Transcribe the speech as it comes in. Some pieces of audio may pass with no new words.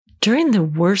During the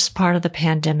worst part of the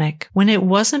pandemic, when it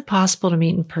wasn't possible to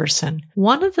meet in person,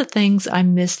 one of the things I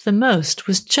missed the most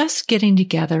was just getting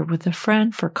together with a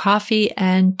friend for coffee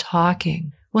and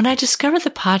talking. When I discovered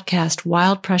the podcast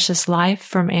Wild Precious Life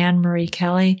from Anne Marie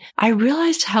Kelly, I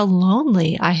realized how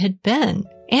lonely I had been.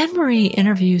 Anne Marie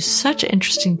interviews such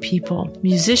interesting people,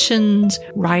 musicians,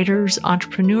 writers,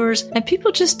 entrepreneurs, and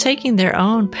people just taking their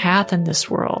own path in this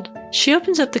world. She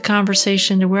opens up the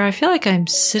conversation to where I feel like I'm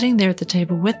sitting there at the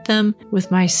table with them,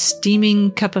 with my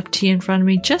steaming cup of tea in front of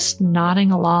me, just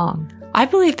nodding along. I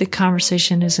believe that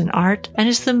conversation is an art and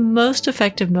is the most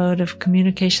effective mode of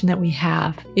communication that we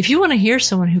have. If you want to hear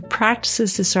someone who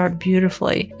practices this art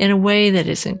beautifully in a way that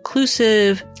is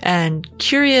inclusive and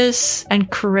curious and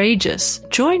courageous,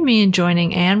 join me in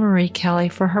joining Anne Marie Kelly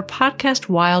for her podcast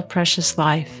Wild Precious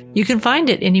Life. You can find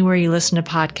it anywhere you listen to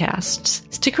podcasts.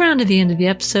 Stick around to the end of the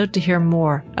episode to hear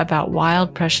more about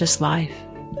Wild Precious Life.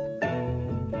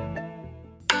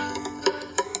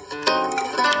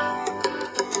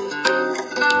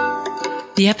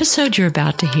 The episode you're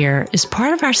about to hear is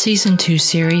part of our Season 2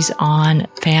 series on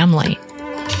family.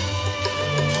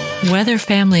 Whether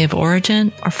family of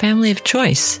origin or family of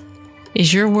choice,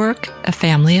 is your work a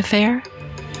family affair?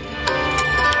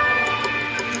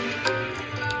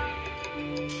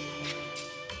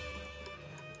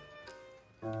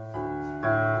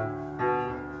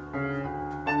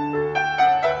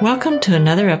 Welcome to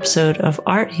another episode of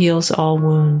Art Heals All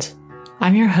Wounds.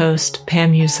 I'm your host,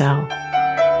 Pam Uzel.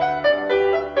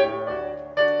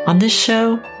 On this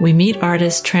show, we meet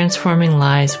artists transforming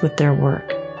lives with their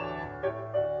work.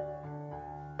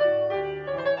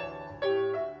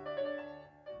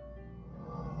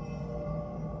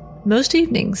 Most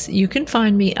evenings, you can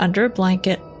find me under a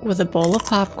blanket with a bowl of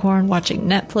popcorn watching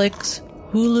Netflix,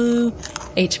 Hulu,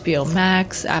 HBO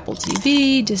Max, Apple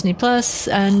TV, Disney Plus,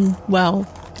 and,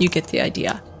 well, you get the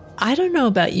idea. I don't know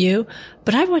about you,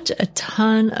 but I watch a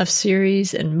ton of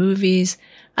series and movies,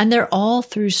 and they're all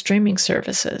through streaming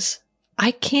services.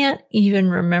 I can't even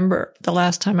remember the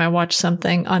last time I watched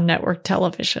something on network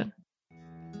television.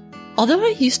 Although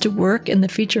I used to work in the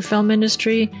feature film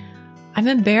industry, I'm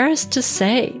embarrassed to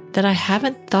say that I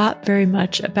haven't thought very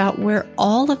much about where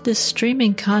all of this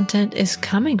streaming content is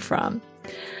coming from.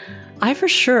 I for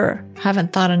sure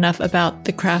haven't thought enough about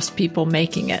the craftspeople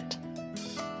making it.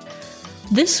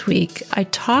 This week, I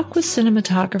talk with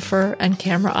cinematographer and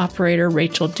camera operator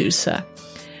Rachel Dusa.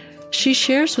 She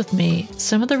shares with me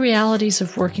some of the realities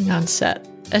of working on set,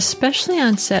 especially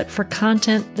on set for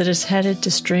content that is headed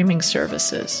to streaming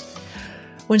services.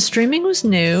 When streaming was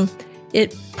new,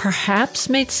 it perhaps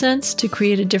made sense to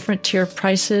create a different tier of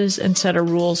prices and set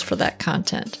of rules for that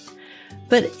content.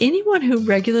 But anyone who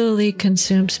regularly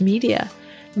consumes media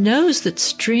knows that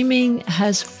streaming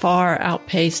has far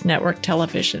outpaced network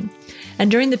television.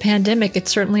 And during the pandemic, it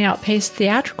certainly outpaced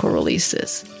theatrical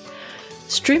releases.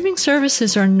 Streaming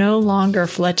services are no longer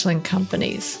fledgling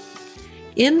companies.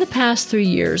 In the past 3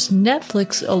 years,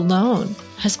 Netflix alone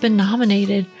has been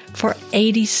nominated for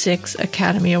 86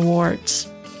 Academy Awards.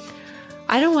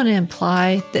 I don't want to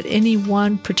imply that any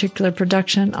one particular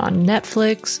production on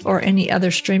Netflix or any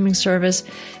other streaming service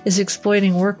is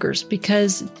exploiting workers,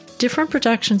 because different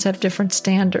productions have different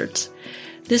standards.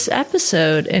 This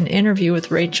episode and interview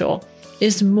with Rachel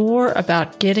is more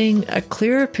about getting a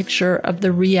clearer picture of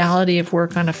the reality of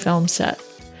work on a film set.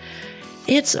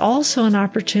 It's also an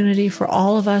opportunity for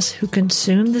all of us who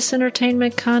consume this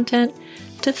entertainment content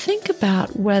to think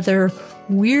about whether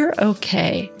we're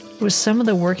okay with some of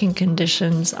the working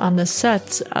conditions on the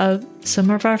sets of some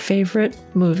of our favorite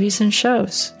movies and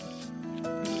shows.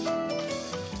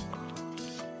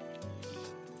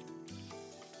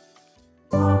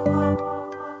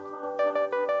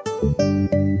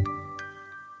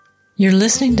 You're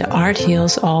listening to Art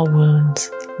Heals All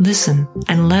Wounds. Listen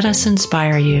and let us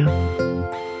inspire you.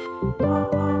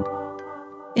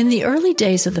 In the early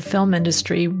days of the film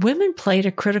industry, women played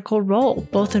a critical role,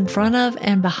 both in front of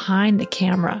and behind the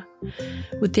camera.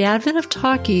 With the advent of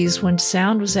talkies, when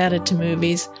sound was added to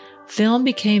movies, film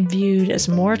became viewed as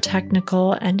more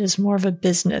technical and as more of a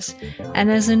business.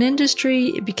 And as an industry,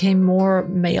 it became more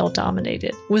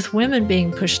male-dominated, with women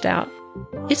being pushed out.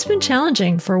 It's been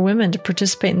challenging for women to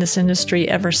participate in this industry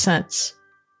ever since.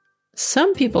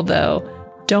 Some people, though,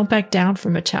 don't back down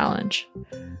from a challenge.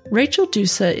 Rachel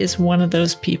Dusa is one of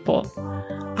those people.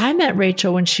 I met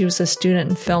Rachel when she was a student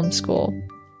in film school.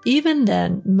 Even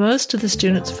then, most of the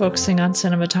students focusing on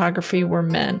cinematography were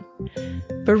men.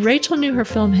 But Rachel knew her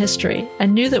film history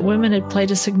and knew that women had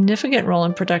played a significant role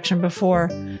in production before,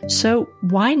 so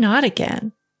why not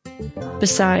again?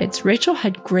 Besides, Rachel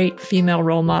had great female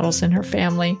role models in her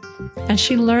family, and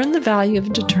she learned the value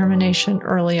of determination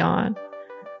early on.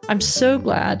 I'm so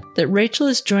glad that Rachel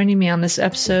is joining me on this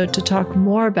episode to talk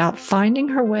more about finding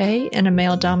her way in a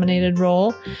male-dominated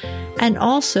role, and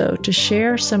also to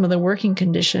share some of the working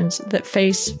conditions that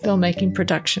face filmmaking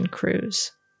production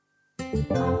crews.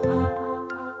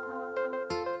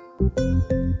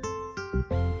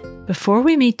 Before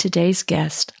we meet today's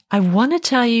guest, I want to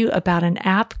tell you about an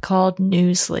app called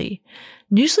Newsly.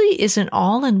 Newsly is an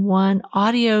all-in-one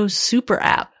audio super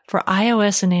app for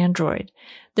iOS and Android.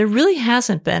 There really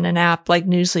hasn't been an app like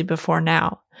Newsly before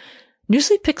now.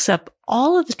 Newsly picks up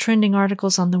all of the trending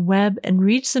articles on the web and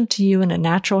reads them to you in a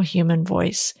natural human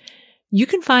voice. You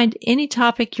can find any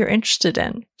topic you're interested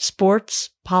in, sports,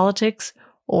 politics,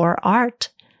 or art.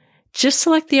 Just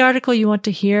select the article you want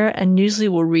to hear and Newsly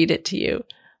will read it to you.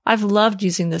 I've loved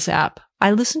using this app.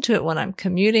 I listen to it when I'm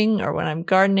commuting or when I'm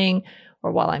gardening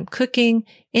or while I'm cooking,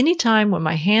 anytime when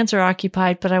my hands are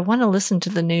occupied, but I want to listen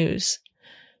to the news.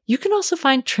 You can also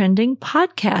find trending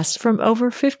podcasts from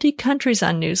over 50 countries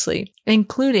on Newsly,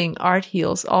 including Art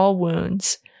Heals All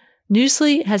Wounds.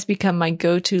 Newsly has become my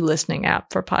go-to listening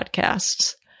app for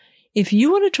podcasts. If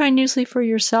you want to try Newsly for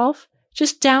yourself,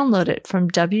 just download it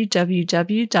from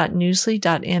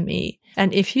www.newsly.me.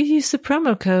 And if you use the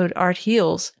promo code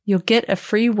ARTHEALS, you'll get a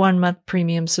free 1-month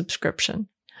premium subscription.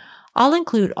 I'll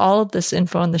include all of this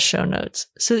info in the show notes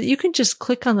so that you can just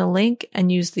click on the link and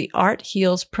use the Art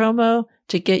Heals promo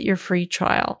to get your free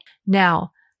trial.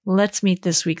 Now, let's meet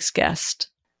this week's guest.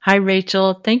 Hi,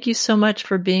 Rachel. Thank you so much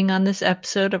for being on this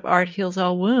episode of Art Heals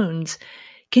All Wounds.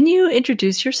 Can you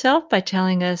introduce yourself by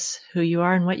telling us who you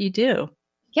are and what you do?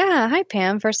 Yeah. Hi,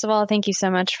 Pam. First of all, thank you so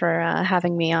much for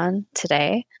having me on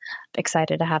today.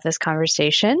 Excited to have this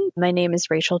conversation. My name is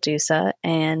Rachel Dusa,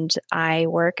 and I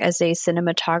work as a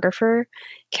cinematographer,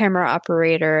 camera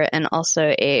operator, and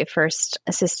also a first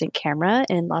assistant camera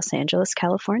in Los Angeles,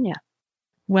 California.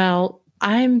 Well,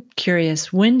 I'm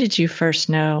curious, when did you first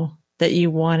know that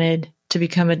you wanted to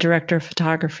become a director of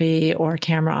photography or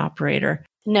camera operator?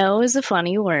 No is a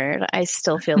funny word. I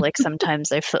still feel like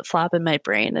sometimes I flip-flop in my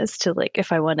brain as to like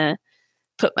if I want to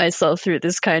put myself through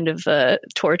this kind of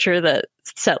torture that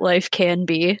set life can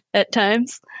be at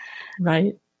times.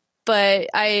 Right. But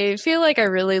I feel like I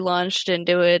really launched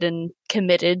into it and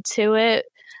committed to it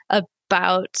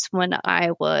about when I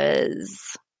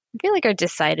feel like I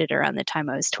decided around the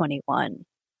time I was 21.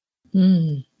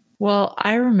 Well,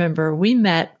 I remember we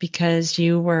met because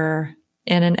you were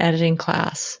in an editing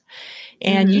class.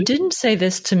 And you didn't say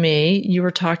this to me. You were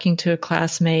talking to a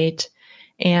classmate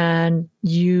and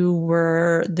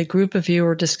the group of you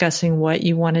were discussing what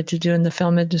you wanted to do in the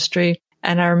film industry.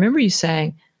 And I remember you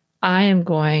saying, I am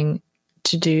going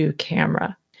to do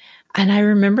camera. And I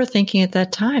remember thinking at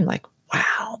that time, like,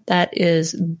 wow, that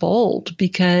is bold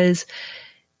because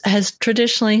it has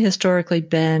historically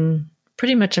been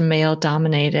pretty much a male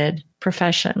dominated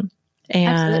profession. And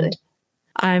Absolutely.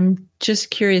 I'm just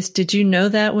curious, did you know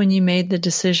that when you made the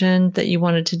decision that you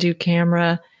wanted to do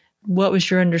camera? What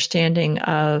was your understanding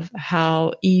of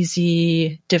how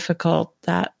easy, difficult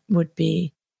that would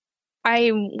be?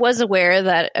 I was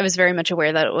very much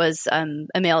aware that it was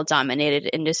a male-dominated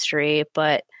industry,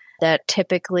 but that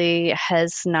typically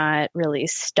has not really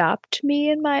stopped me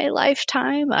in my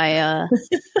lifetime. I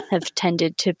have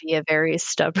tended to be a very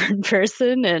stubborn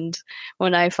person, and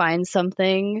when I find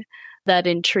something that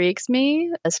intrigues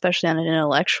me, especially on an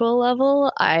intellectual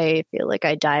level, I feel like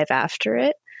I dive after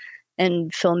it.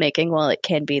 And filmmaking, while it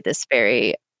can be this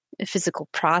very physical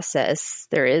process,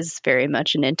 there is very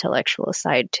much an intellectual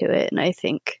side to it. And I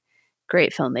think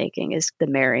great filmmaking is the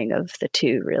marrying of the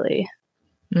two, really.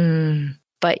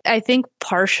 But I think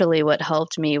partially what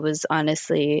helped me was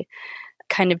honestly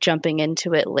kind of jumping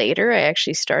into it later. I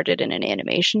actually started in an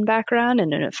animation background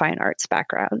and in a fine arts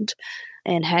background,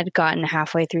 and had gotten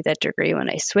halfway through that degree when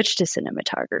I switched to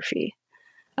cinematography.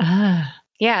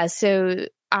 Yeah, so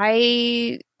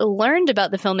I learned about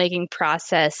the filmmaking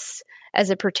process as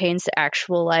it pertains to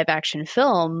actual live action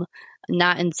film,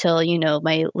 not until,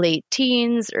 my late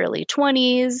teens, early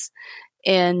 20s.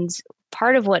 And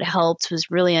part of what helped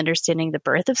was really understanding the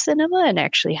birth of cinema and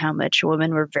actually how much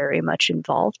women were very much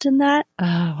involved in that. Oh,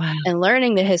 wow. And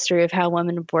learning the history of how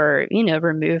women were,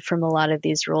 removed from a lot of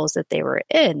these roles that they were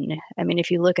in. I mean, if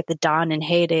you look at the dawn and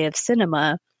heyday of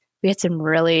cinema, we had some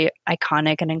really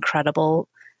iconic and incredible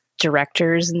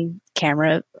directors and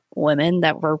camera women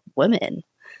that were women.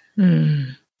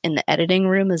 In the editing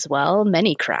room as well,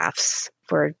 many crafts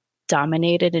were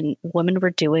dominated and women were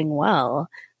doing well.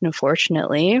 And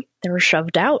unfortunately, they were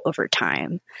shoved out over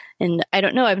time. And I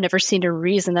don't know, I've never seen a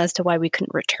reason as to why we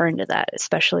couldn't return to that,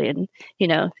 especially in,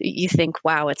 you think,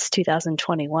 wow, it's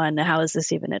 2021. How is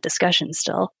this even a discussion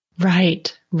still?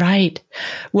 Right, right.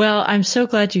 Well, I'm so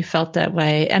glad you felt that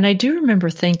way. And I do remember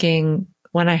thinking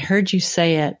when I heard you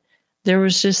say it, there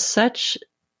was just such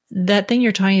that thing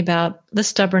you're talking about, the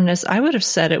stubbornness. I would have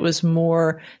said it was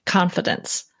more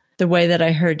confidence, the way that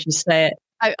I heard you say it.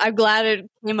 I'm glad it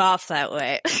came off that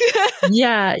way.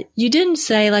 Yeah. You didn't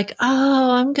say like,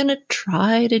 oh, I'm going to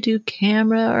try to do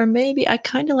camera, or maybe I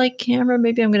kind of like camera.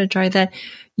 Maybe I'm going to try that.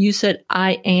 You said,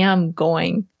 I am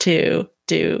going to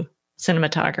do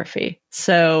cinematography.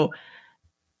 So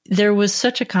there was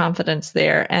such a confidence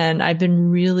there. And I've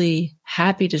been really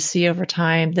happy to see over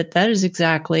time that that is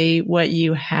exactly what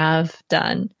you have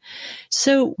done.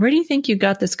 So where do you think you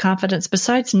got this confidence,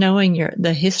 besides knowing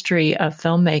the history of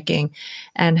filmmaking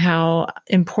and how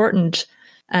important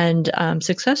and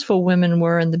successful women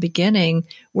were in the beginning?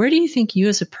 Where do you think you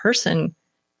as a person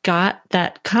got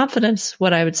that confidence,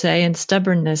 what I would say, and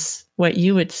stubbornness, what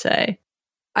you would say?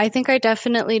 I think I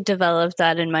definitely developed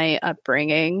that in my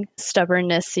upbringing.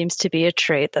 Stubbornness seems to be a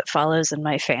trait that follows in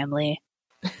my family.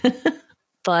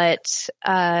 But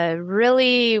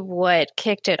really what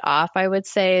kicked it off, I would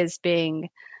say, is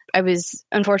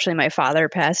unfortunately, my father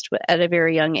passed at a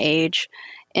very young age.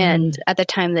 And at the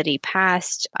time that he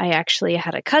passed, I actually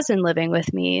had a cousin living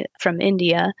with me from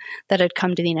India that had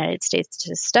come to the United States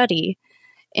to study.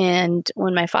 And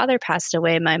when my father passed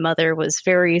away, my mother was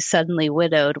very suddenly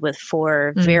widowed with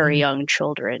 4 very young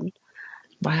children.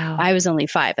 Wow. I was only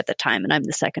 5 at the time, and I'm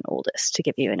the second oldest, to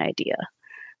give you an idea.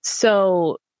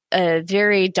 So a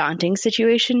very daunting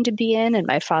situation to be in, and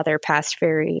my father passed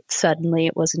very suddenly.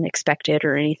 It wasn't expected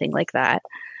or anything like that.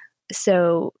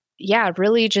 So yeah,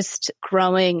 really just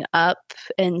growing up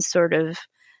and sort of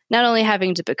not only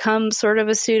having to become sort of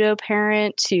a pseudo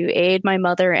parent to aid my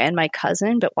mother and my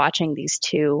cousin, but watching these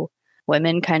 2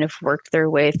 women kind of work their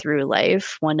way through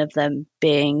life, one of them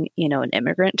being, an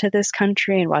immigrant to this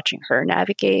country, and watching her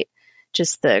navigate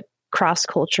just the cross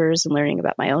cultures and learning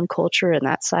about my own culture and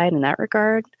that side in that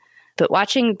regard. But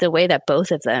watching the way that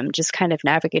both of them just kind of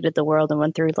navigated the world and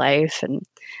went through life. And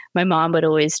my mom would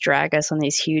always drag us on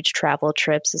these huge travel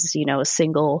trips as, a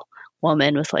single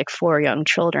woman with like 4 young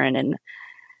children. And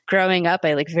growing up,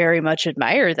 I very much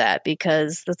admire that,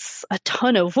 because that's a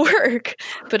ton of work,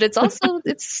 but it's also,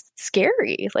 it's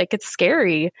scary. It's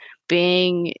scary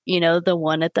being, the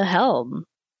one at the helm.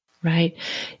 Right.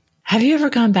 Have you ever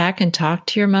gone back and talked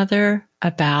to your mother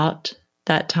about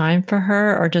that time for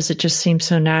her, or does it just seem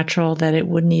so natural that it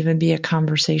wouldn't even be a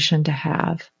conversation to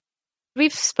have?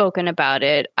 We've spoken about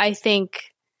it. I think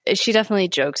she definitely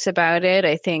jokes about it.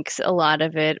 I think a lot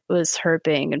of it was her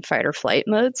being in fight or flight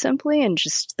mode simply, and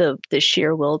just the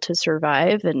sheer will to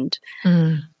survive. And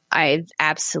I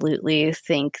absolutely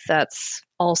think that's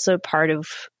also part of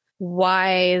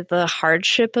why the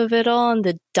hardship of it all and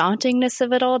the dauntingness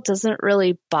of it all doesn't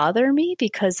really bother me,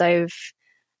 because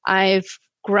I've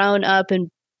grown up and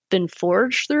been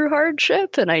forged through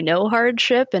hardship, and I know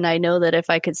hardship, and I know that if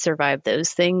I could survive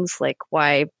those things,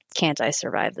 why can't I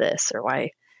survive this, or why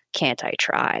can't I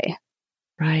try?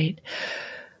 Right.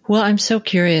 Well, I'm so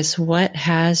curious, what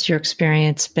has your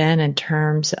experience been in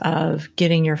terms of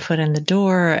getting your foot in the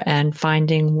door and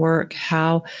finding work?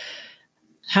 How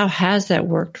has that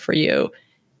worked for you?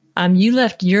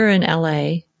 You're in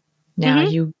LA now.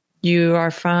 You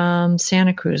are from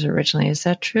Santa Cruz originally. Is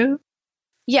that true?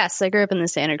 Yes, I grew up in the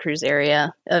Santa Cruz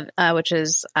area, which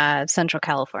is Central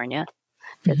California,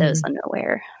 for those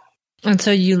unaware. And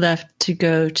so you left to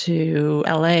go to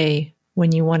LA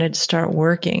when you wanted to start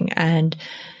working. And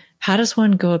how does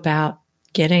one go about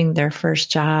getting their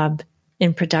first job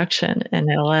in production in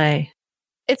LA?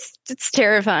 It's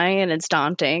terrifying and it's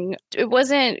daunting. It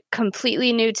wasn't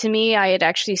completely new to me. I had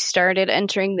actually started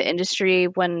entering the industry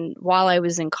while I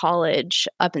was in college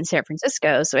up in San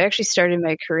Francisco. So I actually started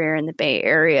my career in the Bay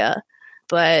Area.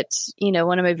 But,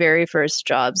 one of my very first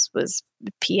jobs was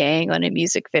PAing on a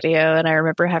music video. And I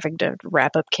remember having to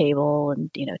wrap up cable and,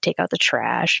 take out the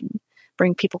trash and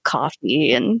bring people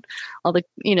coffee and all the,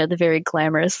 the very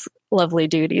glamorous, lovely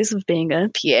duties of being a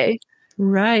PA.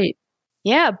 Right.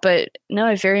 Yeah, but no,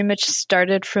 I very much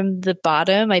started from the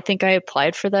bottom. I think I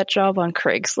applied for that job on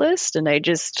Craigslist, and I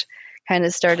just kind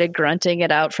of started grunting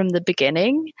it out from the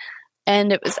beginning.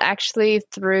 And it was actually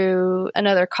through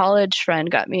another college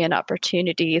friend got me an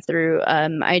opportunity through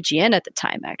IGN at the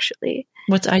time, actually.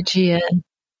 What's IGN?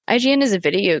 IGN is a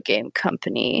video game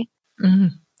company.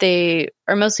 They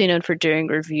are mostly known for doing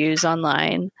reviews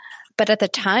online. But at the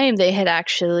time, they had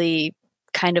actually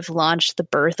kind of launched the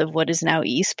birth of what is now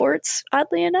esports,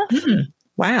 oddly enough.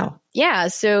 Wow. Yeah.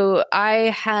 So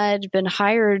I had been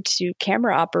hired to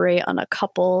camera operate on a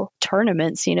couple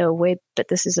tournaments, but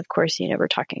this is, of course, we're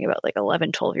talking about like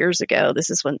 11, 12 years ago.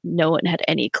 This is when no one had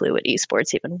any clue what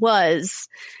esports even was.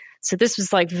 So this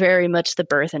was like very much the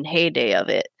birth and heyday of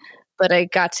it. But I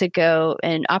got to go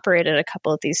and operate at a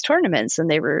couple of these tournaments, and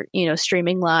they were,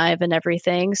 streaming live and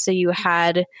everything. So you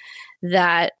had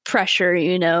that pressure,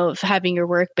 of having your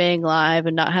work being live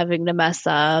and not having to mess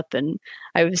up. And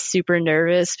I was super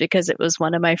nervous because it was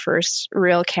one of my first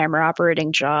real camera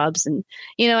operating jobs. And,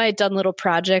 I had done little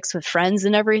projects with friends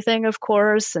and everything, of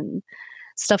course, and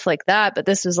stuff like that. But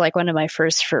this was like one of my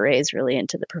first forays really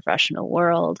into the professional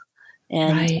world.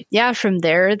 And from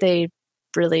there, they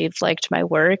really liked my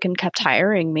work and kept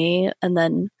hiring me. And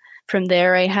then from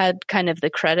there, I had kind of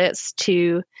the credits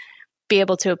to be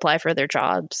able to apply for their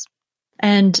jobs.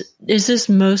 And is this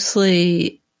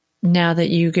mostly, now that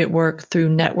you get work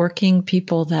through networking,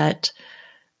 people that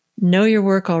know your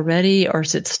work already, or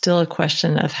is it still a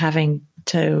question of having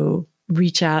to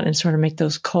reach out and sort of make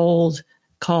those cold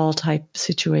call type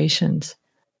situations?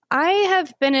 I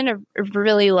have been in a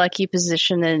really lucky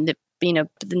position, and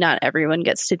not everyone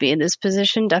gets to be in this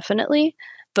position, definitely.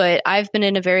 But I've been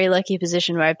in a very lucky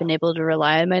position where I've been able to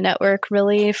rely on my network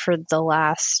really for the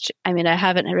last, I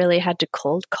haven't really had to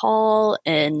cold call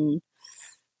in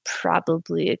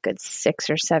probably a good 6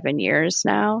 or 7 years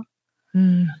now.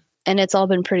 And it's all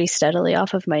been pretty steadily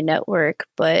off of my network.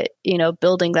 But,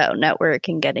 building that network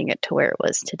and getting it to where it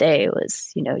was today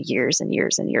was, years and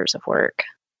years and years of work.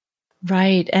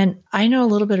 Right. And I know a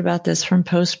little bit about this from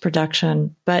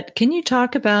post-production, but can you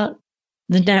talk about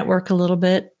the network a little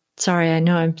bit? Sorry, I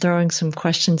know I'm throwing some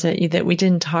questions at you that we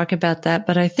didn't talk about that,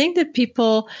 but I think that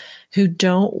people who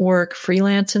don't work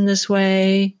freelance in this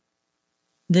way,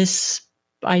 this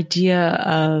idea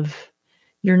of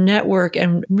your network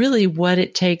and really what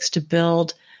it takes to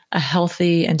build a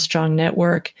healthy and strong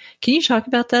network. Can you talk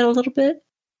about that a little bit?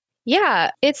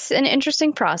 Yeah, it's an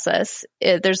interesting process.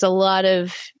 There's a lot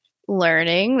of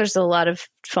learning. There's a lot of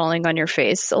falling on your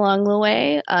face along the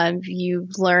way. You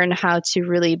learn how to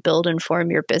really build and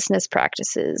form your business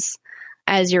practices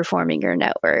as you're forming your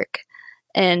network.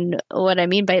 And what I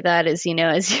mean by that is,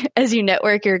 as you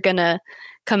network, you're going to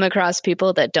come across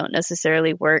people that don't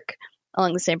necessarily work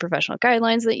along the same professional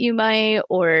guidelines that you might,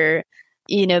 or,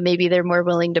 maybe they're more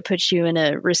willing to put you in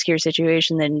a riskier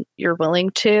situation than you're willing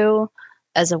to.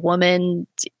 As a woman,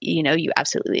 you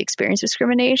absolutely experience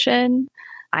discrimination.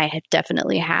 I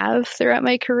definitely have throughout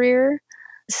my career.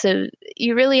 So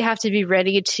you really have to be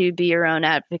ready to be your own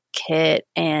advocate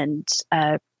and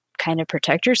kind of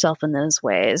protect yourself in those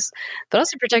ways, but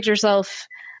also protect yourself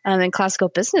in classical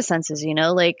business senses,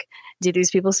 like, do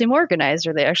these people seem organized?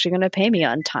 Are they actually going to pay me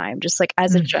on time? Just like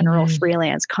as a general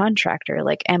freelance contractor,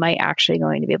 like, am I actually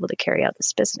going to be able to carry out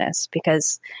this business?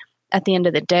 Because at the end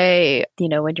of the day,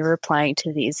 when you're replying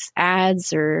to these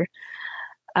ads or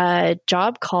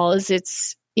job calls,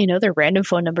 it's, they're random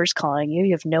phone numbers calling you.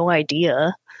 You have no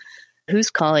idea who's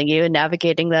calling you, and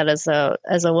navigating that as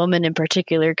a woman in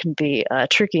particular can be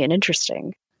tricky and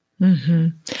interesting.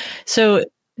 So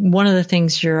one of the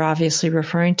things you're obviously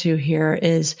referring to here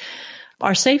is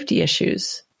our safety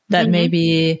issues that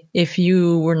maybe if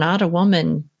you were not a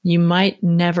woman, you might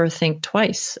never think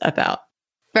twice about.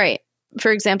 Right.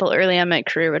 For example, early on in my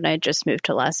career, when I just moved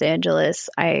to Los Angeles,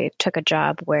 I took a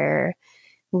job where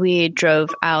we drove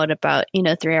out about,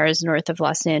 3 hours north of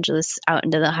Los Angeles out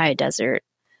into the high desert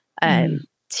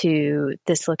to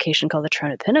this location called the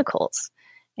Trona Pinnacles.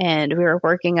 And we were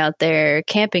working out there,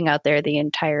 camping out there the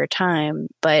entire time.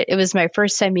 But it was my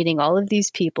first time meeting all of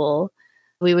these people.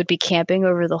 We would be camping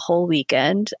over the whole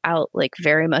weekend out like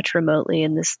very much remotely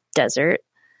in this desert.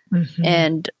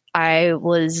 And I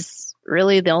was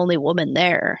really the only woman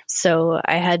there. So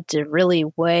I had to really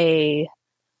weigh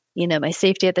my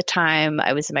safety at the time.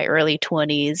 I was in my early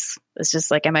 20s. It was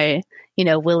just like, am I,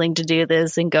 willing to do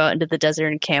this and go out into the desert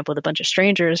and camp with a bunch of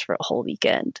strangers for a whole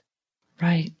weekend?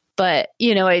 Right. But,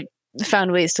 I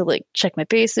found ways to like check my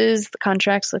bases. The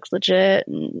contracts looked legit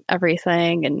and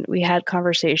everything. And we had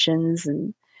conversations,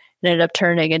 and it ended up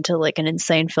turning into like an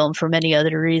insane film for many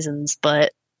other reasons.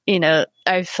 But,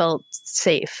 I felt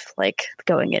safe like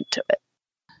going into it.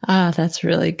 Ah, that's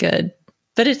really good.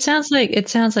 But it sounds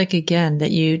like again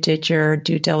that you did your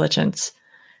due diligence.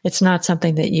 It's not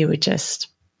something that you would just,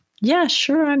 yeah,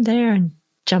 sure, I'm there, and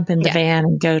jump in the van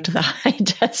and go to the high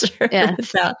desert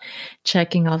without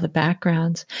checking all the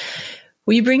backgrounds.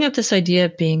 Well, you bring up this idea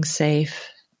of being safe.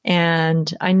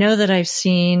 And I know that I've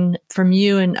seen from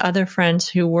you and other friends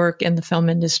who work in the film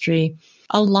industry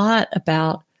a lot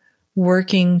about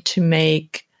working to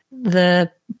make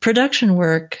the production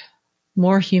work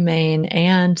more humane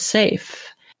and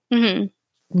safe. Mm-hmm.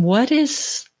 What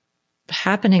is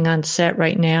happening on set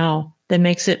right now that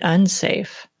makes it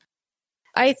unsafe?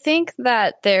 I think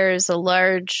that there's a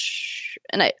large,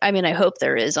 and I hope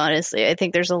there is, honestly. I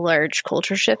think there's a large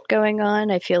culture shift going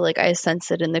on. I feel like I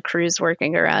sense it in the crews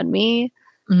working around me.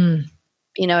 Mm.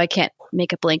 I can't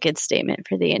make a blanket statement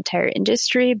for the entire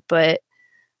industry, but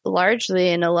largely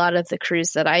in a lot of the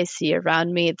crews that I see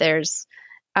around me, there's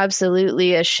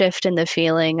absolutely a shift in the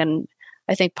feeling. And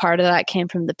I think part of that came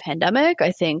from the pandemic.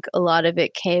 I think a lot of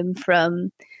it came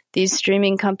from these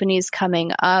streaming companies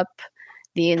coming up,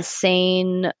 the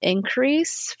insane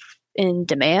increase in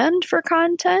demand for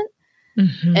content,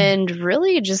 and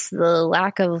really just the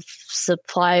lack of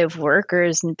supply of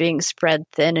workers and being spread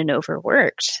thin and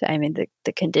overworked. I mean,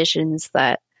 the conditions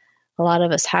that a lot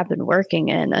of us have been working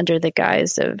in under the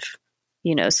guise of,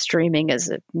 streaming as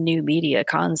a new media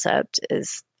concept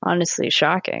is honestly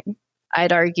shocking.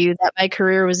 I'd argue that my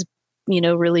career was,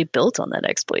 really built on that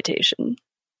exploitation.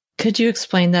 Could you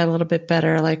explain that a little bit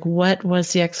better? Like, what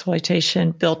was the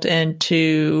exploitation built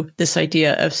into this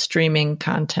idea of streaming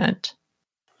content?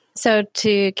 So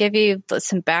to give you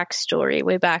some backstory,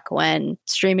 way back when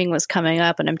streaming was coming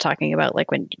up, and I'm talking about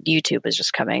like when YouTube was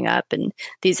just coming up and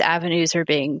these avenues are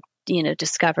being,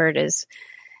 discovered as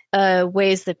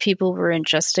ways that people were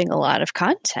ingesting a lot of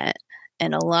content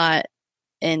and a lot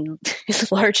in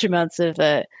large amounts of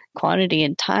quantity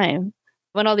and time.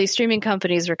 When all these streaming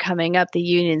companies were coming up, the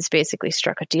unions basically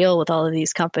struck a deal with all of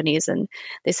these companies, and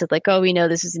they said like, oh, we know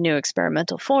this is a new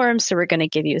experimental form, so we're going to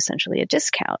give you essentially a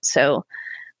discount. So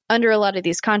under a lot of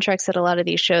these contracts that a lot of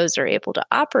these shows are able to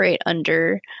operate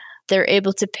under, they're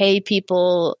able to pay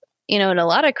people, in a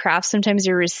lot of crafts, sometimes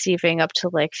you're receiving up to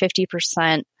like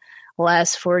 50%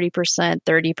 less, 40%,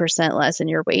 30% less in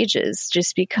your wages,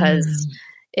 just because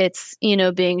it's,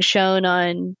 being shown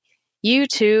on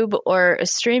YouTube or a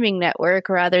streaming network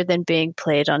rather than being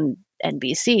played on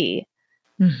NBC.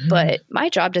 But my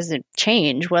job doesn't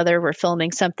change whether we're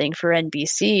filming something for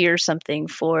NBC or something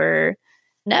for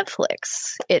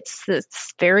Netflix. It's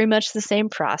very much the same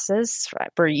process.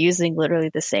 We're using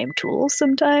literally the same tools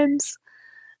sometimes.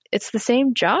 It's the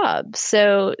same job.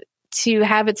 So to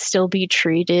have it still be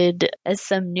treated as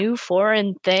some new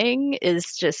foreign thing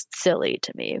is just silly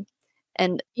to me.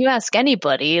 And you ask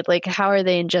anybody, like, how are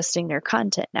they ingesting their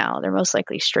content now? They're most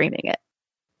likely streaming it.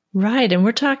 Right. And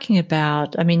we're talking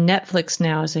about, Netflix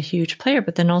now is a huge player,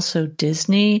 but then also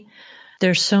Disney.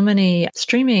 There's so many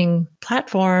streaming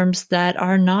platforms that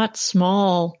are not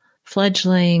small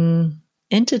fledgling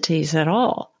entities at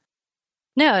all.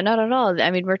 No, not at all.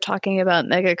 We're talking about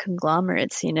mega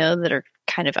conglomerates, that are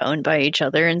kind of owned by each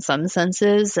other in some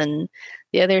senses. And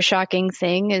the other shocking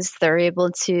thing is they're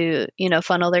able to,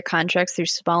 funnel their contracts through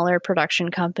smaller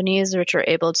production companies, which are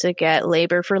able to get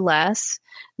labor for less.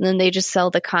 And then they just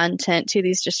sell the content to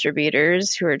these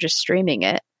distributors who are just streaming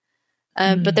it.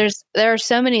 But there are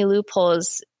so many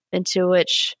loopholes into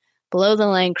which below the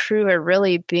line crew are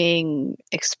really being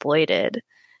exploited.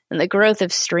 And the growth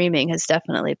of streaming has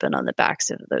definitely been on the backs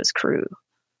of those crew.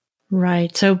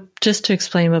 Right. So just to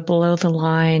explain, what below the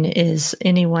line is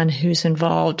anyone who's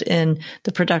involved in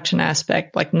the production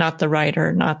aspect, like not the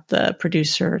writer, not the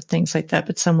producer, things like that,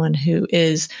 but someone who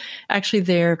is actually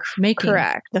there making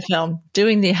the film,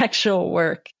 doing the actual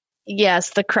work.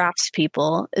 Yes, the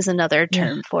craftspeople is another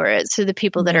term for it. So the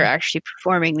people that are actually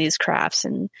performing these crafts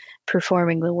and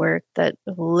performing the work that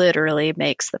literally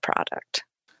makes the product.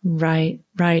 Right,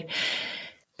 right.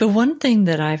 The one thing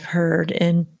that I've heard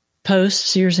in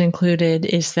posts, yours included,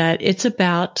 is that it's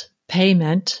about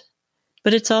payment,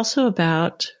 but it's also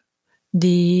about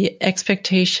the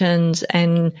expectations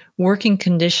and working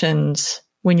conditions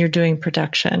when you're doing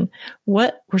production.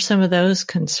 What were some of those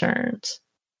concerns?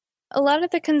 A lot of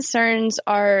the concerns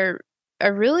are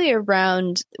really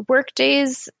around work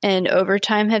days, and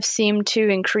overtime have seemed to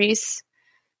increase,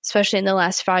 especially in the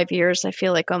last 5 years. I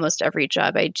feel like almost every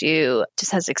job I do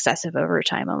just has excessive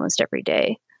overtime almost every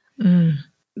day.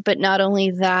 But not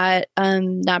only that,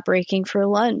 not breaking for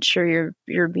lunch or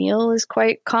your meal is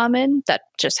quite common. That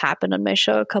just happened on my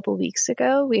show a couple weeks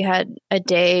ago. We had a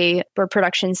day where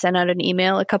production sent out an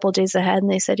email a couple days ahead,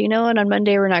 and they said, you know what, on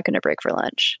Monday we're not going to break for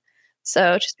lunch.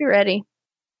 So just be ready.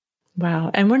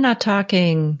 Wow. And we're not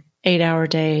talking 8-hour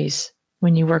days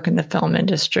when you work in the film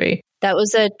industry. That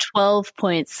was a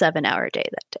 12.7-hour day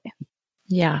that day.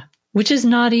 Yeah. Which is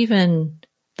not even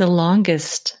the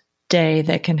longest day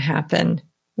that can happen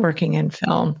working in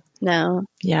film. No.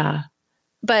 Yeah.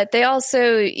 But they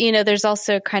also, there's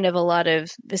also kind of a lot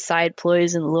of the side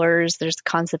ploys and lures. There's the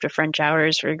concept of French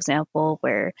hours, for example,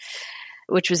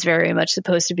 which was very much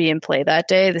supposed to be in play that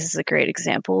day. This is a great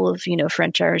example of,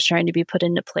 French hours trying to be put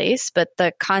into place. But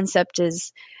the concept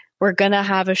is we're going to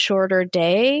have a shorter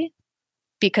day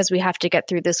because we have to get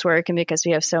through this work and because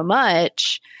we have so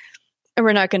much. And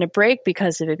we're not going to break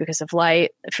because of it, because of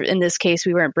light. In this case,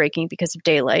 we weren't breaking because of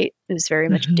daylight. It was very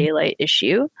much a daylight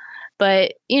issue.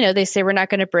 But, they say we're not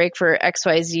going to break for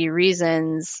XYZ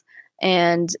reasons.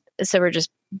 And so we're just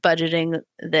budgeting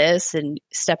this and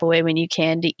step away when you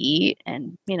can to eat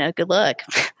and, good luck.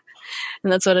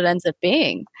 And that's what it ends up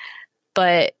being.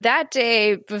 But that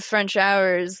day with French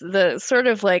hours, the sort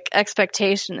of like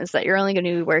expectation is that you're only going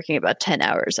to be working about 10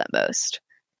 hours at most.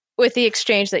 With the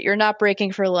exchange that you're not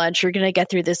breaking for lunch, you're going to get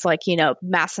through this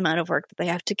mass amount of work that they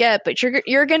have to get, but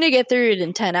you're going to get through it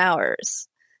in 10 hours.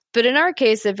 But in our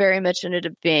case, it very much ended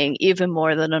up being even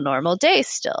more than a normal day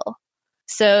still.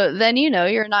 So then,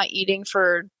 you're not eating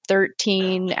for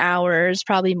 13 hours,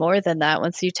 probably more than that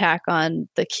once you tack on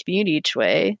the commute each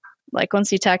way. Like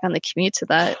once you tack on the commute to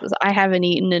that, I haven't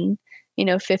eaten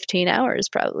in, 15 hours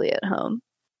probably at home.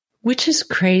 Which is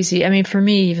crazy. I mean, for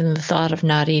me, even the thought of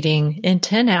not eating in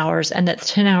 10 hours and that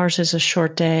 10 hours is a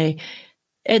short day,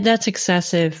 that's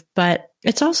excessive. But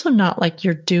it's also not like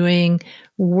you're doing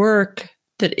work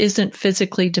that isn't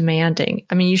physically demanding.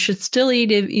 I mean, you should still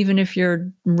eat even if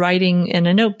you're writing in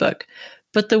a notebook,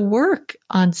 but the work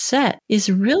on set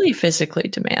is really physically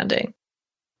demanding.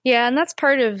 Yeah, and that's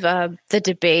part of the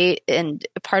debate and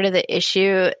part of the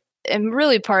issue and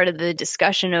really part of the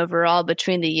discussion overall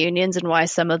between the unions and why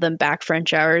some of them back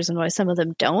French hours and why some of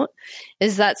them don't,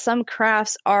 is that some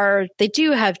crafts they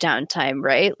do have downtime,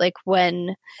 right? Like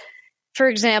when, for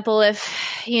example,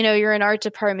 if, you're an art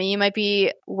department, you might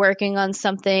be working on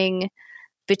something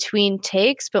between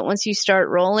takes, but once you start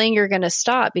rolling, you're going to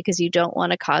stop because you don't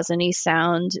want to cause any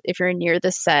sound if you're near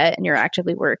the set and you're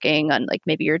actively working on, like,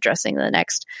 maybe you're dressing the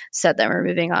next set that we're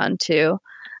moving on to.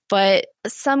 But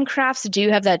some crafts do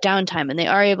have that downtime and they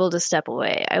are able to step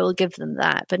away. I will give them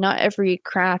that, but not every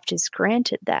craft is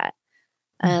granted that.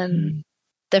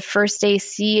 The first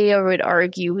AC, I would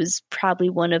argue, was probably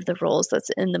one of the roles that's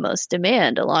in the most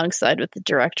demand, alongside with the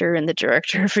director and the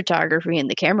director of photography and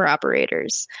the camera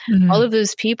operators. All of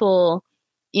those people,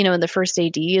 in the first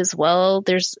AD as well,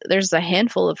 there's a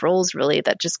handful of roles really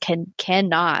that just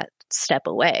cannot step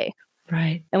away.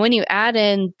 Right. And when you add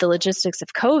in the logistics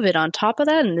of COVID on top of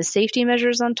that and the safety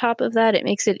measures on top of that, it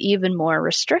makes it even more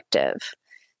restrictive.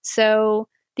 So,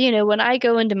 when I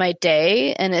go into my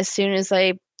day and as soon as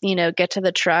I get to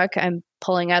the truck, I'm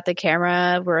pulling out the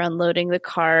camera, we're unloading the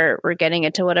cart, we're getting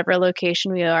it to whatever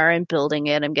location we are and building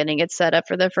it. I'm getting it set up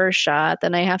for the first shot.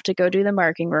 Then I have to go do the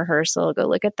marking rehearsal, go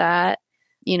look at that.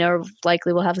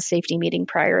 Likely we'll have a safety meeting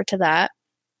prior to that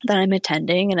I'm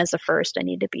attending. And as a first, I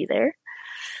need to be there.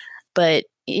 But,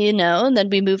 and then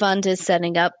we move on to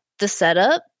setting up the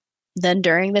setup. Then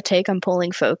during the take, I'm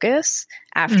pulling focus.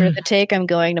 After the take, I'm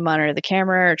going to monitor the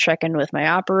camera or check in with my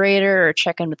operator or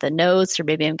check in with the notes, or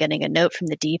maybe I'm getting a note from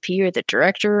the DP or the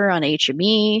director on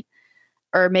HME,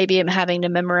 or maybe I'm having to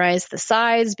memorize the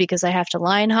sides because I have to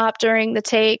line hop during the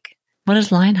take. What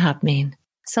does line hop mean?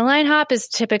 So line hop is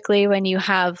typically when you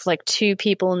have like two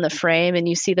people in the frame and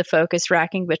you see the focus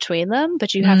racking between them,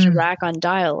 but you have to rack on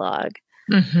dialogue.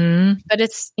 But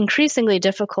it's increasingly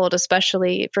difficult,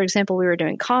 especially, for example, we were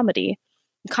doing comedy.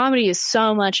 Comedy is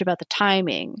so much about the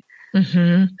timing.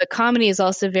 But comedy is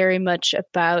also very much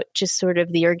about just sort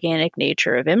of the organic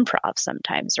nature of improv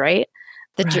sometimes, right?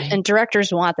 And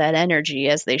directors want that energy,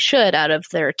 as they should, out of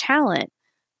their talent.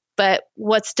 But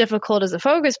what's difficult as a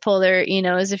focus puller,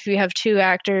 is if you have two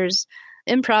actors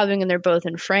improvising and they're both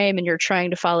in frame and you're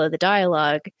trying to follow the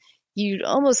dialogue, you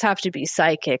almost have to be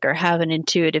psychic or have an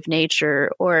intuitive nature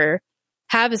or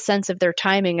have a sense of their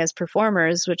timing as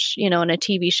performers, which, in a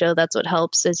TV show, that's what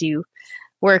helps as you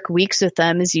work weeks with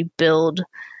them, as you build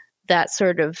that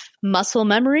sort of muscle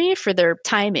memory for their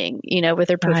timing, with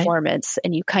their performance.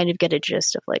 And you kind of get a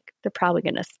gist of like, they're probably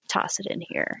going to toss it in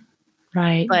here.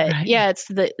 Right. But yeah, it's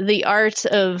the art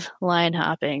of line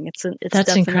hopping. It's that's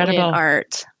definitely incredible. An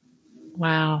art.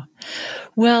 Wow.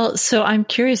 Well, so I'm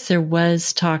curious, there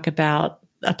was talk about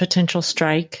a potential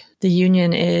strike. The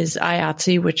union is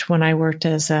IATSE, which when I worked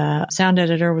as a sound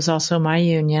editor was also my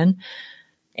union.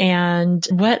 And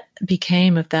what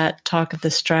became of that talk of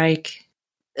the strike?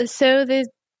 So the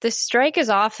strike is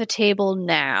off the table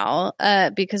now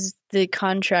because the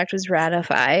contract was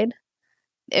ratified.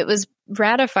 it was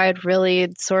ratified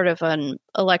really sort of an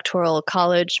electoral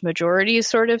college majority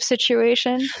sort of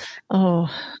situation. Oh,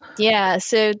 yeah.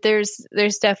 So there's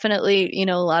definitely,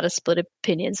 a lot of split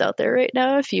opinions out there right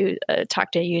now. If you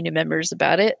talk to union members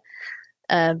about it,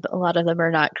 a lot of them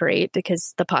are not great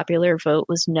because the popular vote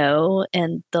was no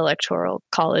and the electoral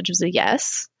college was a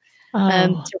yes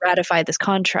to ratify this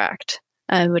contract,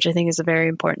 which I think is a very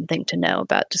important thing to know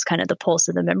about just kind of the pulse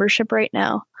of the membership right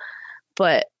now.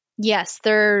 But yes,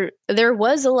 there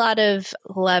was a lot of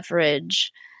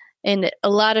leverage, and a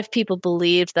lot of people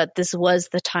believed that this was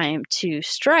the time to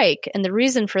strike. And the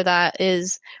reason for that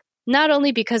is not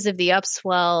only because of the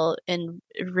upswell in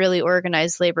really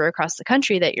organized labor across the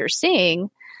country that you're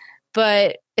seeing,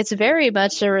 but it's very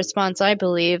much a response, I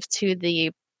believe, to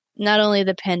not only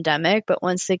the pandemic, but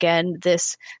once again,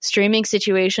 this streaming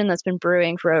situation that's been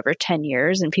brewing for over 10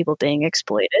 years and people being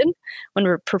exploited when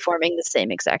we're performing the same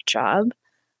exact job.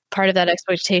 Part of that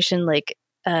exploitation,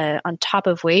 on top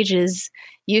of wages,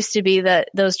 used to be that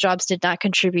those jobs did not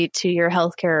contribute to your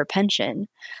healthcare or pension.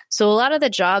 So a lot of the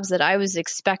jobs that I was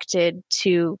expected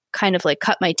to kind of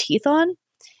cut my teeth on,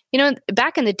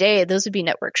 back in the day, those would be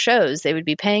network shows. They would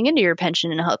be paying into your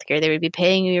pension and healthcare. They would be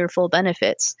paying you your full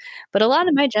benefits. But a lot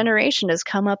of my generation has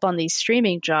come up on these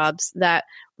streaming jobs that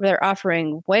they're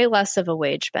offering way less of a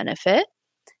wage benefit.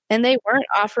 And they weren't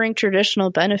offering traditional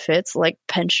benefits like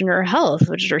pension or health,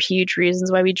 which are huge reasons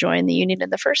why we joined the union in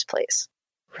the first place.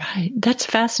 Right. That's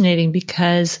fascinating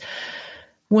because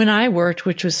when I worked,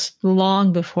 which was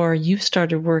long before you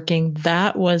started working,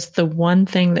 that was the one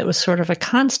thing that was sort of a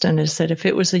constant, is that if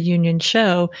it was a union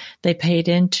show, they paid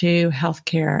into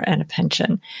healthcare and a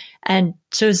pension. And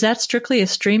so is that strictly a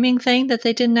streaming thing that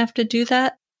they didn't have to do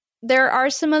that? There are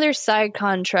some other side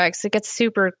contracts. It gets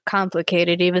super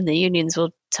complicated. Even the unions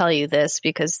will tell you this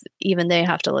because even they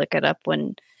have to look it up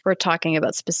when we're talking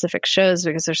about specific shows,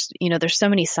 because there's so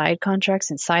many side contracts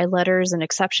and side letters and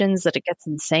exceptions that it gets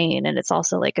insane. And it's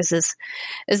also is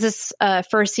this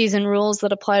first season rules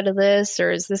that apply to this,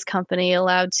 or is this company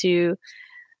allowed to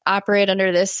operate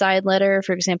under this side letter?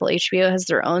 For example, HBO has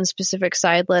their own specific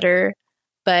side letter,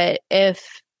 but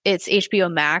if it's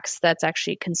HBO Max, that's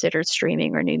actually considered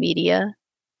streaming or new media.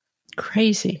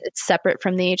 Crazy. It's separate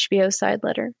from the HBO side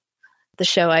letter. The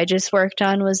show I just worked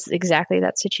on was exactly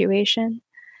that situation.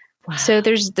 Wow. So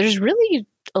there's really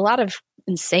a lot of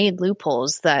insane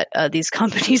loopholes that these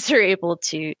companies are able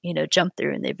to, jump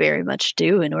through, and they very much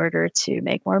do in order to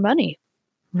make more money.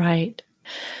 Right.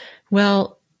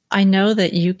 Well, I know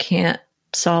that you can't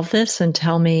solve this and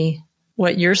tell me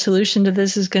what your solution to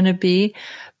this is going to be.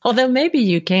 Although maybe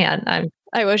you can.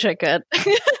 I wish I could.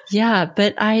 Yeah,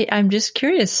 but I'm just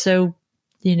curious. So,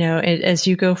 as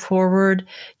you go forward,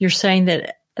 you're saying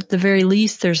that at the very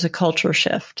least, there's a culture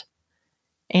shift.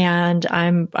 And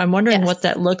I'm wondering what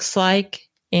that looks like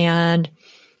and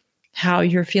how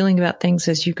you're feeling about things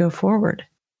as you go forward.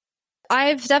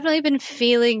 I've definitely been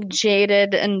feeling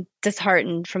jaded and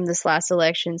disheartened from this last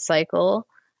election cycle.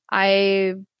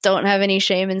 I don't have any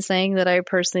shame in saying that I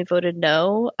personally voted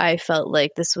no. I felt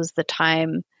like this was the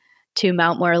time to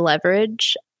mount more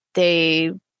leverage.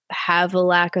 They have a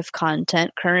lack of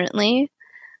content currently.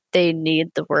 They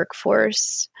need the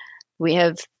workforce. We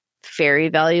have very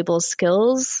valuable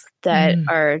skills that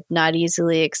are not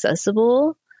easily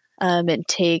accessible and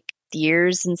take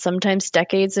years and sometimes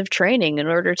decades of training in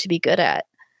order to be good at.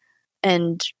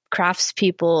 And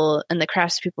craftspeople and the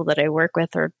craftspeople that I work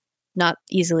with are not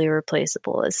easily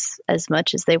replaceable as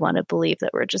much as they want to believe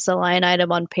that we're just a line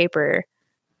item on paper.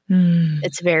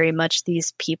 It's very much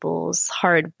these people's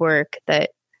hard work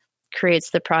that creates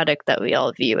the product that we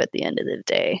all view at the end of the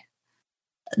day.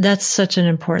 That's such an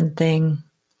important thing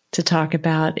to talk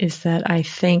about, is that I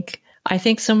think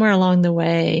somewhere along the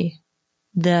way,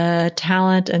 the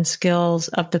talent and skills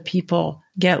of the people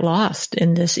get lost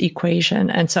in this equation.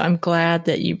 And so I'm glad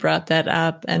that you brought that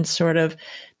up, and sort of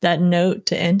that note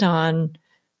to end on: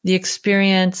 the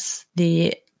experience,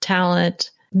 the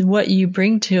talent, what you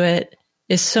bring to it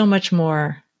is so much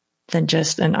more than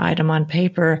just an item on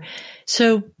paper.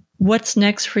 So what's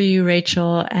next for you,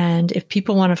 Rachel? And if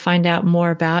people want to find out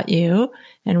more about you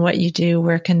and what you do,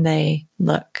 where can they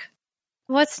look?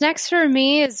 What's next for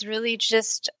me is really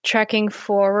just trekking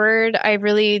forward. I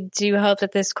really do hope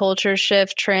that this culture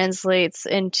shift translates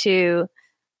into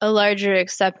a larger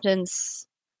acceptance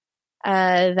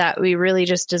that we really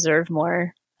just deserve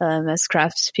more as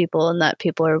craftspeople, and that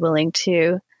people are willing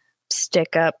to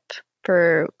stick up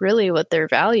for really what their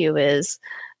value is.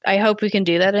 I hope we can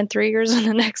do that in 3 years when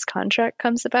the next contract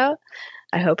comes about.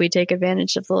 I hope we take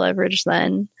advantage of the leverage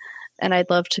then. And I'd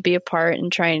love to be a part in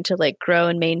trying to like grow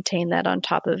and maintain that on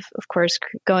top of course,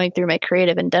 going through my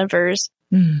creative endeavors.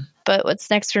 But what's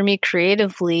next for me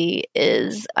creatively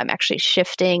is I'm actually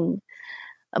shifting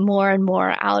more and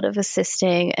more out of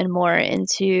assisting and more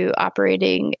into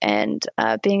operating and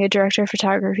being a director of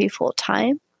photography full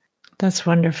time. That's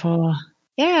wonderful.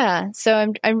 Yeah.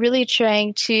 So I'm really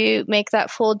trying to make that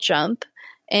full jump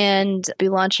and be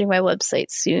launching my website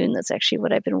soon. That's actually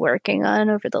what I've been working on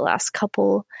over the last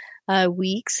couple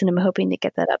weeks, and I'm hoping to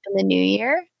get that up in the new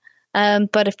year.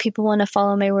 But if people want to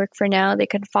follow my work for now, they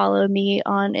can follow me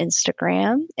on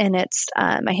Instagram, and it's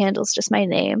my handle's just my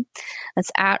name.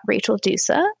 That's at Rachel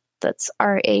Dusa. That's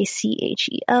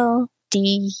RACHELDUSA.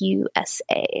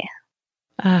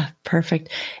 Perfect.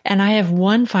 And I have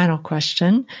one final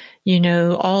question.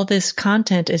 All this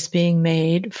content is being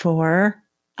made for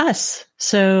us.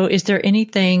 So is there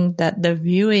anything that the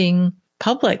viewing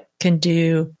public can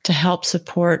do to help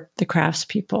support the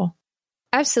craftspeople?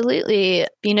 Absolutely.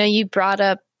 You brought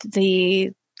up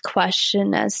the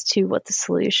question as to what the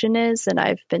solution is. And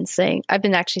I've been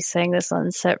actually saying this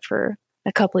on set for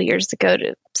a couple of years ago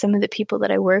to some of the people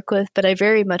that I work with, but I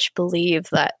very much believe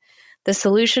that the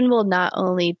solution will not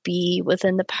only be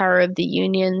within the power of the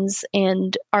unions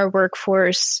and our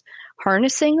workforce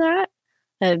harnessing that,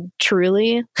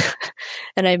 truly.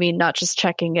 And I mean, not just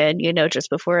checking in, just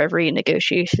before every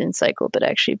negotiation cycle, but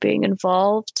actually being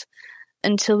involved.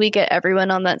 Until we get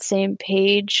everyone on that same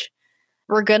page,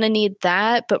 we're going to need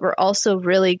that, but we're also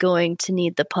really going to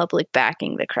need the public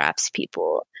backing the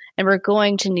craftspeople. And we're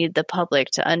going to need the public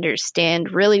to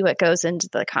understand really what goes into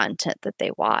the content that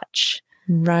they watch.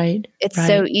 Right. It's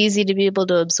so easy to be able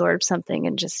to absorb something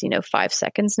in just, 5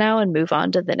 seconds now and move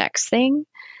on to the next thing,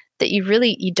 that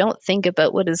you don't think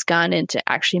about what has gone into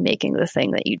actually making the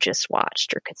thing that you just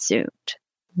watched or consumed.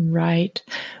 Right.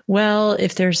 Well,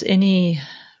 if there's any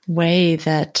way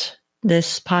that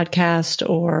this podcast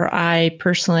or I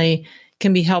personally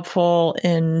can be helpful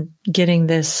in getting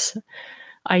this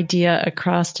idea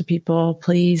across to people,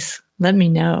 please let me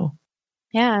know.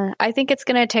 Yeah, I think it's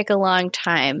going to take a long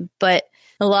time, but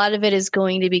a lot of it is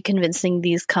going to be convincing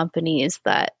these companies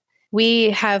that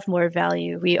we have more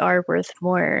value, we are worth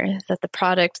more, that the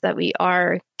product that we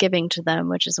are giving to them,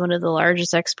 which is one of the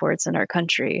largest exports in our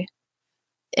country,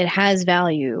 it has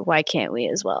value. Why can't we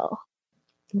as well?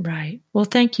 Right. Well,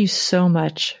 thank you so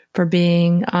much for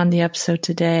being on the episode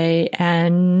today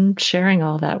and sharing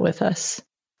all that with us.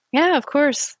 Yeah, of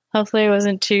course. Hopefully it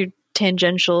wasn't too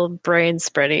tangential brain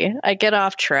spready. I get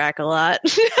off track a lot.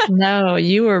 No,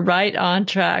 you were right on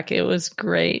track. It was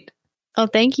great. Oh,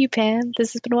 thank you, Pam.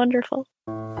 This has been wonderful.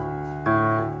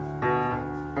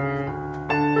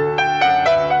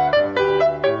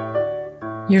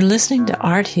 You're listening to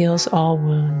Art Heals All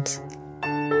Wounds.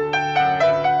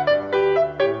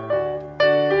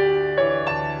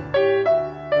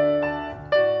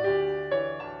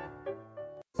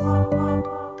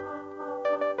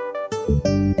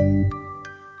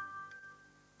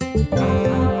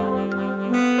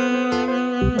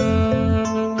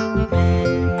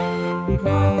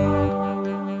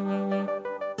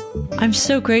 I'm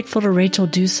so grateful to Rachel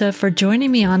Dusa for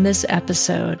joining me on this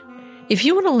episode. If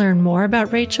you want to learn more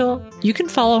about Rachel, you can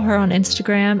follow her on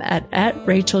Instagram at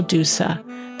Rachel Dusa.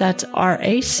 That's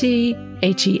RACHELDUSA.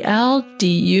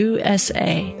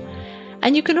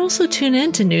 And you can also tune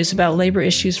in to news about labor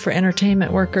issues for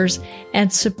entertainment workers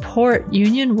and support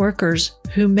union workers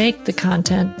who make the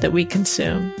content that we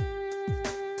consume.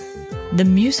 The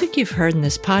music you've heard in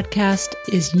this podcast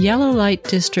is Yellow Light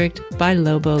District by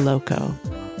Lobo Loco.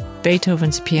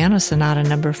 Beethoven's Piano Sonata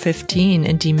No. 15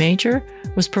 in D major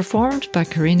was performed by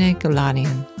Karina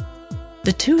Galanian.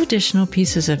 The 2 additional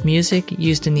pieces of music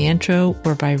used in the intro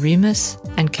were by Remus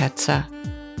and Ketsa.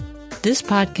 This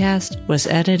podcast was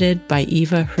edited by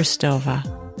Eva Hristova.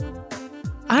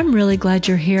 I'm really glad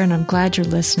you're here and I'm glad you're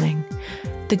listening.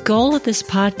 The goal of this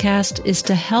podcast is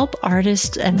to help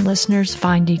artists and listeners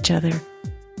find each other.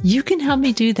 You can help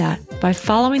me do that by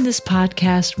following this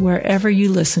podcast wherever you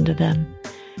listen to them.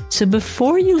 So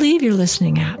before you leave your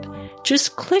listening app,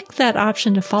 just click that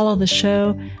option to follow the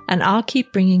show, and I'll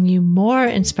keep bringing you more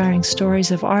inspiring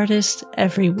stories of artists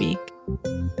every week.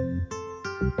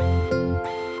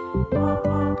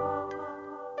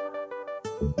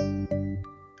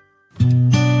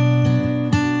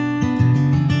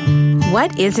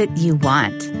 What is it you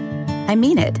want? I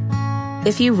mean it.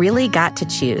 If you really got to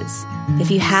choose, if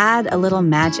you had a little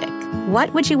magic,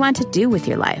 what would you want to do with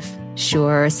your life?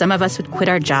 Sure, some of us would quit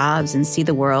our jobs and see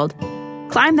the world,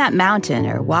 climb that mountain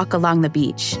or walk along the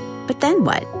beach. But then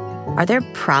what? Are there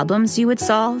problems you would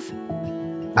solve?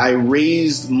 I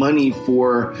raised money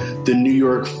for the New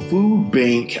York Food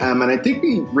Bank, and I think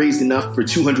we raised enough for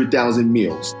 200,000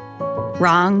 meals.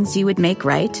 Wrongs you would make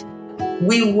right?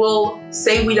 We will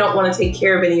say we don't want to take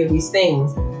care of any of these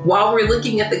things while we're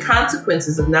looking at the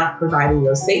consequences of not providing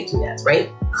those safety nets,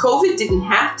 right? COVID didn't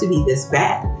have to be this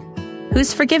bad.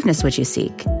 Whose forgiveness would you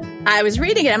seek? I was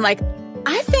reading it. I'm like,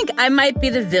 I think I might be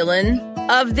the villain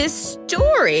of this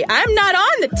story. I'm not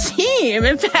on the team.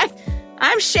 In fact,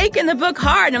 I'm shaking the book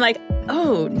hard. And I'm like,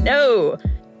 oh, no.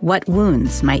 What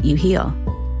wounds might you heal?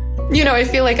 You know, I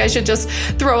feel like I should just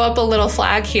throw up a little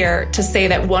flag here to say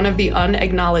that one of the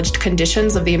unacknowledged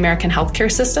conditions of the American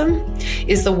healthcare system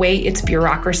is the way its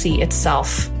bureaucracy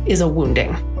itself is a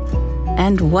wounding.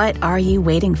 And what are you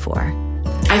waiting for?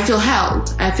 I feel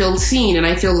held, I feel seen, and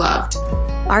I feel loved.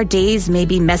 Our days may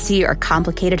be messy or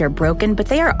complicated or broken, but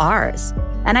they are ours.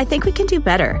 And I think we can do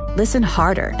better, listen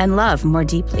harder, and love more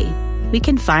deeply. We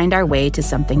can find our way to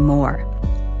something more.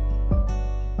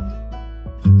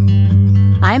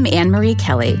 I'm Anne-Marie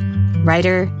Kelly,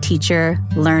 writer, teacher,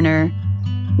 learner.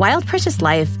 Wild Precious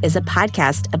Life is a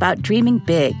podcast about dreaming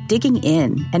big, digging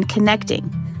in, and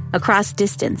connecting across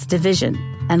distance, division,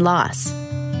 and loss.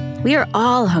 We are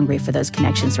all hungry for those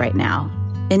connections right now.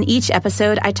 In each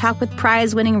episode, I talk with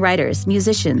prize-winning writers,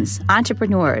 musicians,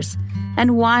 entrepreneurs,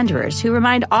 and wanderers who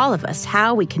remind all of us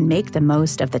how we can make the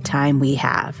most of the time we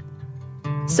have.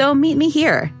 So meet me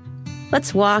here.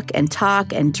 Let's walk and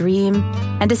talk and dream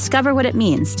and discover what it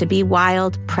means to be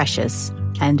wild, precious,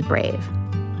 and brave.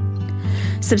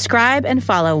 Subscribe and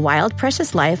follow Wild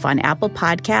Precious Life on Apple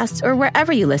Podcasts or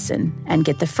wherever you listen, and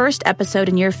get the first episode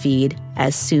in your feed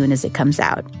as soon as it comes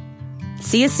out.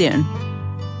 See you soon.